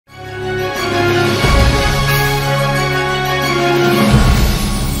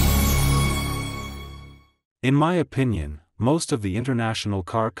In my opinion, most of the international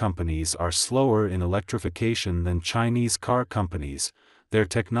car companies are slower in electrification than Chinese car companies, their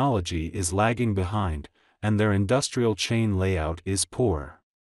technology is lagging behind, and their industrial chain layout is poor.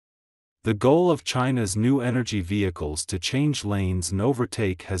 The goal of China's new energy vehicles to change lanes and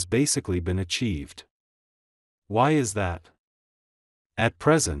overtake has basically been achieved. Why is that? At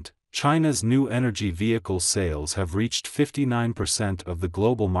present, China's new energy vehicle sales have reached 59% of the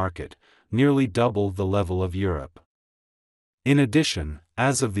global market, nearly double the level of Europe. In addition,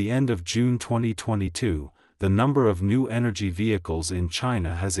 as of the end of June 2022, the number of new energy vehicles in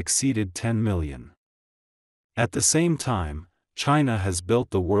China has exceeded 10 million. At the same time, China has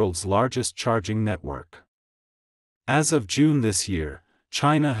built the world's largest charging network. As of June this year,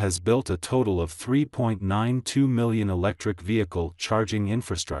 China has built a total of 3.92 million electric vehicle charging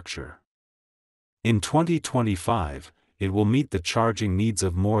infrastructure. In 2025, it will meet the charging needs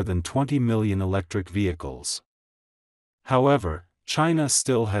of more than 20 million electric vehicles. However, China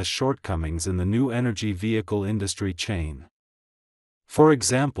still has shortcomings in the new energy vehicle industry chain. For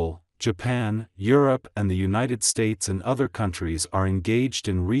example, Japan, Europe and the United States and other countries are engaged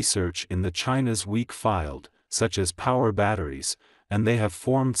in research in the China's weak field, such as power batteries, and they have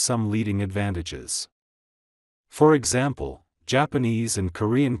formed some leading advantages. For example, Japanese and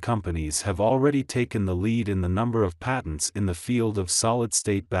Korean companies have already taken the lead in the number of patents in the field of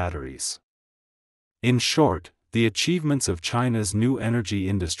solid-state batteries. In short, the achievements of China's new energy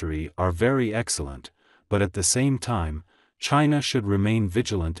industry are very excellent, but at the same time, China should remain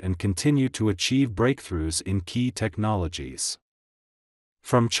vigilant and continue to achieve breakthroughs in key technologies.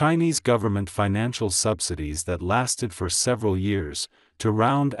 From Chinese government financial subsidies that lasted for several years, to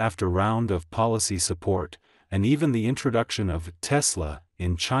round after round of policy support, and even the introduction of Tesla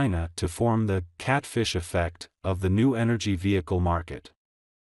in China to form the catfish effect of the new energy vehicle market.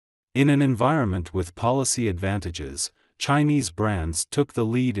 In an environment with policy advantages, Chinese brands took the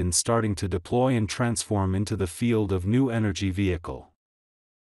lead in starting to deploy and transform into the field of new energy vehicle.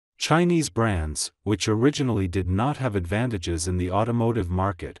 Chinese brands, which originally did not have advantages in the automotive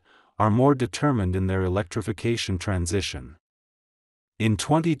market, are more determined in their electrification transition. In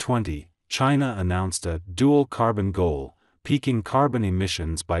 2020, China announced a dual carbon goal, peaking carbon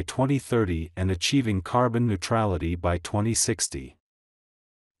emissions by 2030 and achieving carbon neutrality by 2060.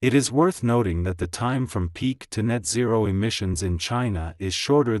 It is worth noting that the time from peak to net zero emissions in China is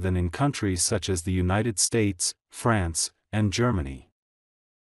shorter than in countries such as the United States, France, and Germany.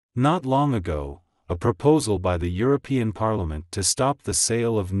 Not long ago, a proposal by the European Parliament to stop the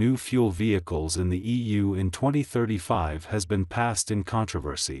sale of new fuel vehicles in the EU in 2035 has been passed in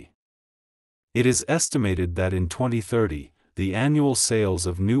controversy. It is estimated that in 2030, the annual sales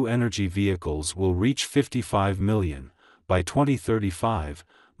of new energy vehicles will reach 55 million. By 2035,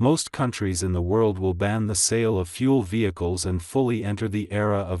 most countries in the world will ban the sale of fuel vehicles and fully enter the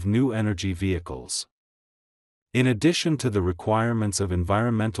era of new energy vehicles. In addition to the requirements of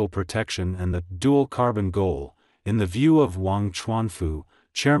environmental protection and the dual carbon goal, in the view of Wang Chuanfu,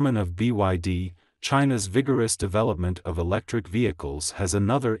 chairman of BYD, China's vigorous development of electric vehicles has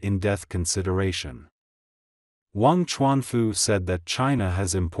another in-depth consideration. Wang Chuanfu said that China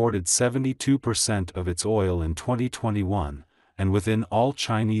has imported 72% of its oil in 2021, and within all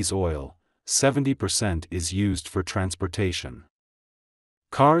Chinese oil, 70% is used for transportation.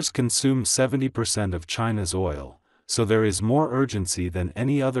 Cars consume 70% of China's oil, so there is more urgency than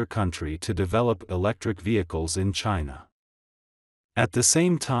any other country to develop electric vehicles in China. At the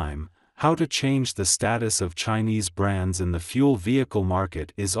same time, how to change the status of Chinese brands in the fuel vehicle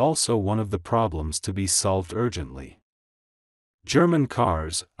market is also one of the problems to be solved urgently. German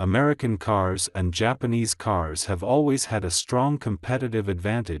cars, American cars and Japanese cars have always had a strong competitive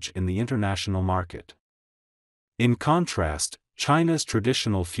advantage in the international market. In contrast, China's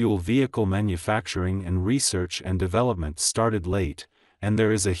traditional fuel vehicle manufacturing and research and development started late, and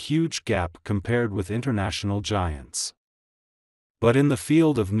there is a huge gap compared with international giants. But in the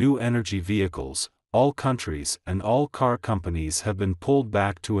field of new energy vehicles, all countries and all car companies have been pulled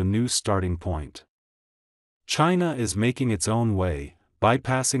back to a new starting point. China is making its own way,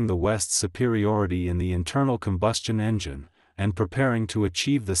 bypassing the West's superiority in the internal combustion engine, and preparing to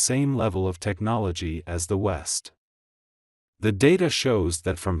achieve the same level of technology as the West. The data shows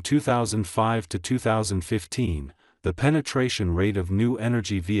that from 2005 to 2015, the penetration rate of new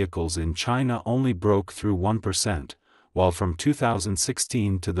energy vehicles in China only broke through 1%, while from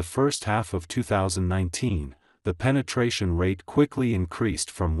 2016 to the first half of 2019, the penetration rate quickly increased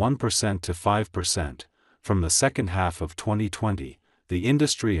from 1% to 5%. From the second half of 2020, the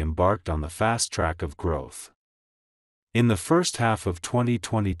industry embarked on the fast track of growth. In the first half of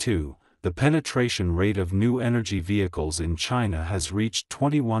 2022, the penetration rate of new energy vehicles in China has reached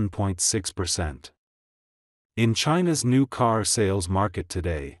 21.6%. In China's new car sales market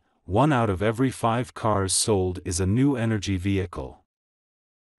today, 1 out of every 5 cars sold is a new energy vehicle.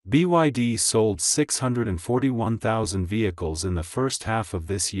 BYD sold 641,000 vehicles in the first half of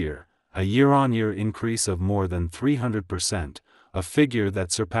this year, a year-on-year increase of more than 300%, a figure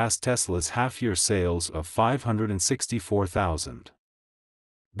that surpassed Tesla's half-year sales of 564,000.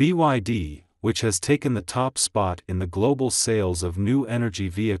 BYD, which has taken the top spot in the global sales of new energy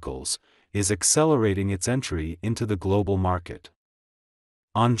vehicles, is accelerating its entry into the global market.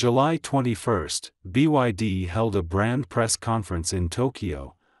 On July 21, BYD held a brand press conference in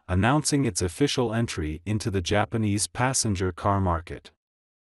Tokyo, announcing its official entry into the Japanese passenger car market.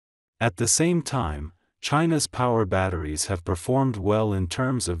 At the same time, China's power batteries have performed well in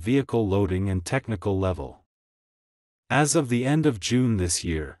terms of vehicle loading and technical level. As of the end of June this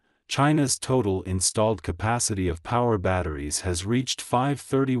year, China's total installed capacity of power batteries has reached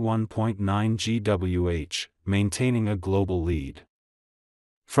 531.9 GWh, maintaining a global lead.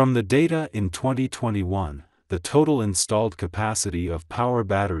 From the data in 2021, the total installed capacity of power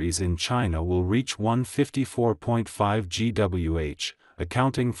batteries in China will reach 154.5 GWh,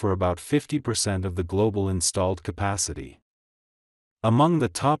 accounting for about 50% of the global installed capacity. Among the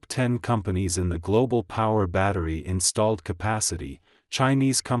top 10 companies in the global power battery installed capacity,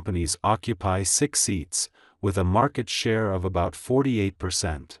 Chinese companies occupy 6 seats, with a market share of about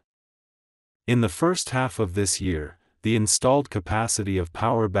 48%. In the first half of this year, the installed capacity of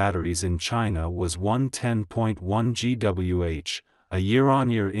power batteries in China was 110.1 GWh, a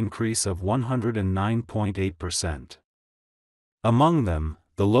year-on-year increase of 109.8%. Among them,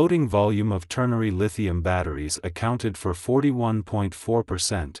 the loading volume of ternary lithium batteries accounted for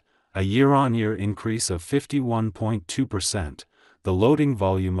 41.4%, a year-on-year increase of 51.2%. The loading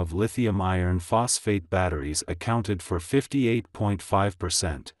volume of lithium iron phosphate batteries accounted for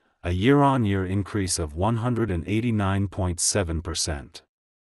 58.5%, a year-on-year increase of 189.7%.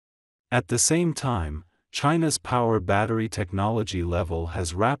 At the same time, China's power battery technology level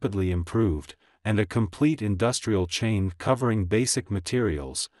has rapidly improved, and a complete industrial chain covering basic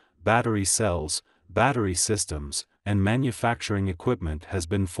materials, battery cells, battery systems, and manufacturing equipment has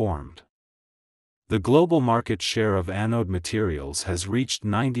been formed. The global market share of anode materials has reached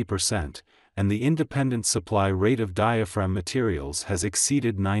 90%, and the independent supply rate of diaphragm materials has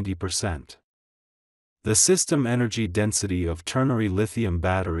exceeded 90%. The system energy density of ternary lithium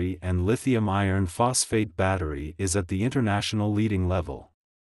battery and lithium iron phosphate battery is at the international leading level.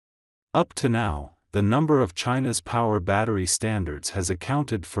 Up to now, the number of China's power battery standards has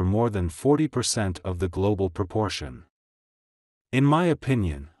accounted for more than 40% of the global proportion. In my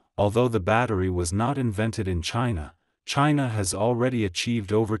opinion, although the battery was not invented in China, China has already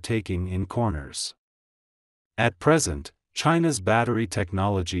achieved overtaking in corners. At present, China's battery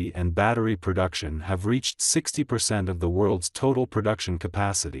technology and battery production have reached 60% of the world's total production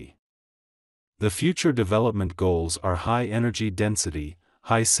capacity. The future development goals are high energy density,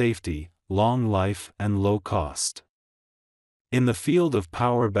 high safety, long life, and low cost. In the field of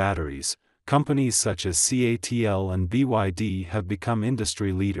power batteries, companies such as CATL and BYD have become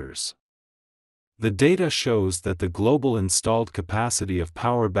industry leaders. The data shows that the global installed capacity of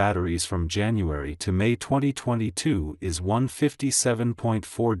power batteries from January to May 2022 is 157.4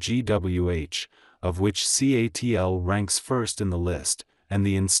 GWh, of which CATL ranks first in the list, and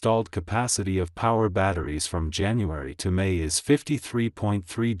the installed capacity of power batteries from January to May is 53.3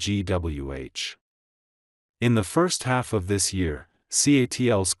 GWh. In the first half of this year,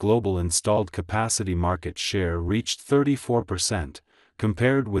 CATL's global installed capacity market share reached 34%,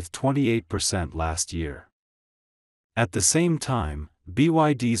 compared with 28% last year. At the same time,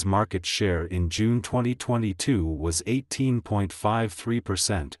 BYD's market share in June 2022 was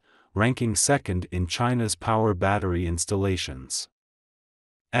 18.53%, ranking second in China's power battery installations.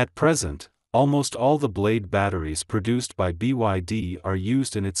 At present, almost all the blade batteries produced by BYD are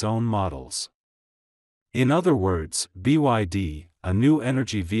used in its own models. In other words, BYD, a new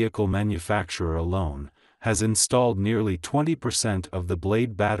energy vehicle manufacturer alone, has installed nearly 20% of the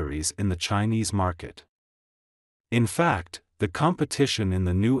blade batteries in the Chinese market. In fact, the competition in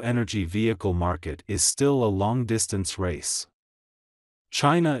the new energy vehicle market is still a long-distance race.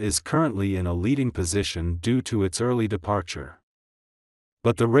 China is currently in a leading position due to its early departure.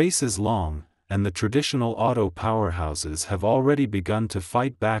 But the race is long, and the traditional auto powerhouses have already begun to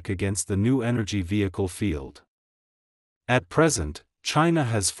fight back against the new energy vehicle field. At present, China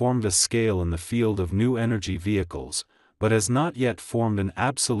has formed a scale in the field of new energy vehicles, but has not yet formed an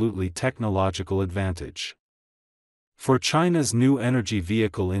absolutely technological advantage. For China's new energy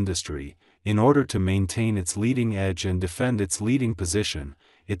vehicle industry, in order to maintain its leading edge and defend its leading position,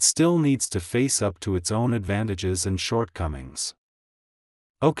 it still needs to face up to its own advantages and shortcomings.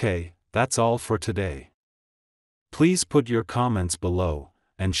 Okay, that's all for today. Please put your comments below,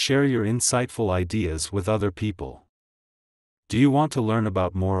 and share your insightful ideas with other people. Do you want to learn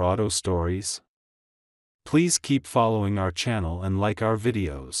about more auto stories? Please keep following our channel and like our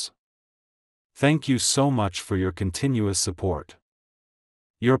videos. Thank you so much for your continuous support.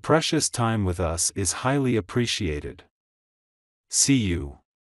 Your precious time with us is highly appreciated. See you.